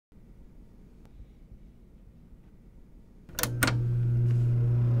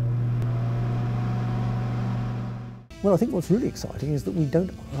Well, I think what's really exciting is that we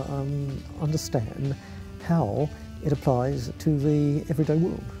don't understand how it applies to the everyday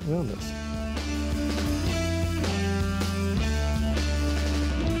world around us.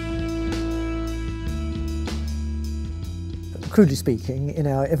 Crudely speaking, in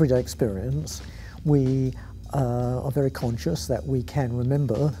our everyday experience, we are very conscious that we can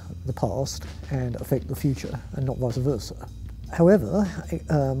remember the past and affect the future, and not vice versa. However,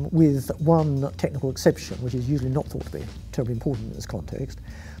 with one technical exception, which is usually not thought to be terribly important in this context,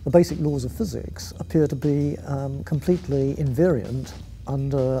 the basic laws of physics appear to be completely invariant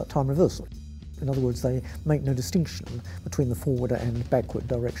under time reversal. In other words, they make no distinction between the forward and backward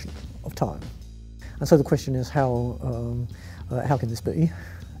direction of time. And so the question is, how can this be?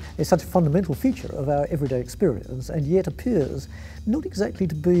 It's such a fundamental feature of our everyday experience, and yet appears not exactly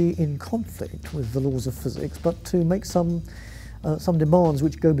to be in conflict with the laws of physics, but to make some demands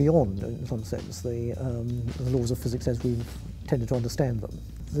which go beyond, in some sense, the laws of physics as we've tended to understand them.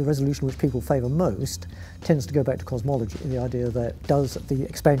 The resolution which people favour most tends to go back to cosmology, the idea that the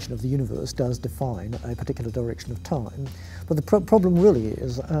expansion of the universe does define a particular direction of time. But the problem really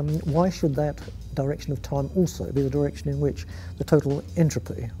is, why should that direction of time also be the direction in which the total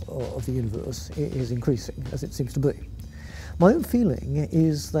entropy of the universe is increasing, as it seems to be? My own feeling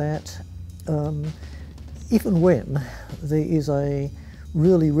is that even when there is a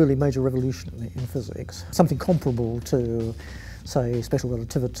really major revolution in physics, something comparable to, say, special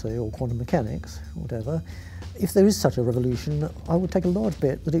relativity or quantum mechanics, or whatever, if there is such a revolution, I would take a large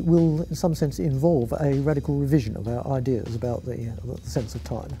bet that it will, in some sense, involve a radical revision of our ideas about the sense of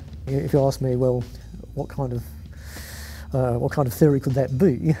time. If you ask me, well, what kind of theory could that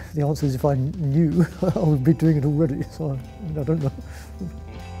be? The answer is, if I knew, I would be doing it already, so I don't know.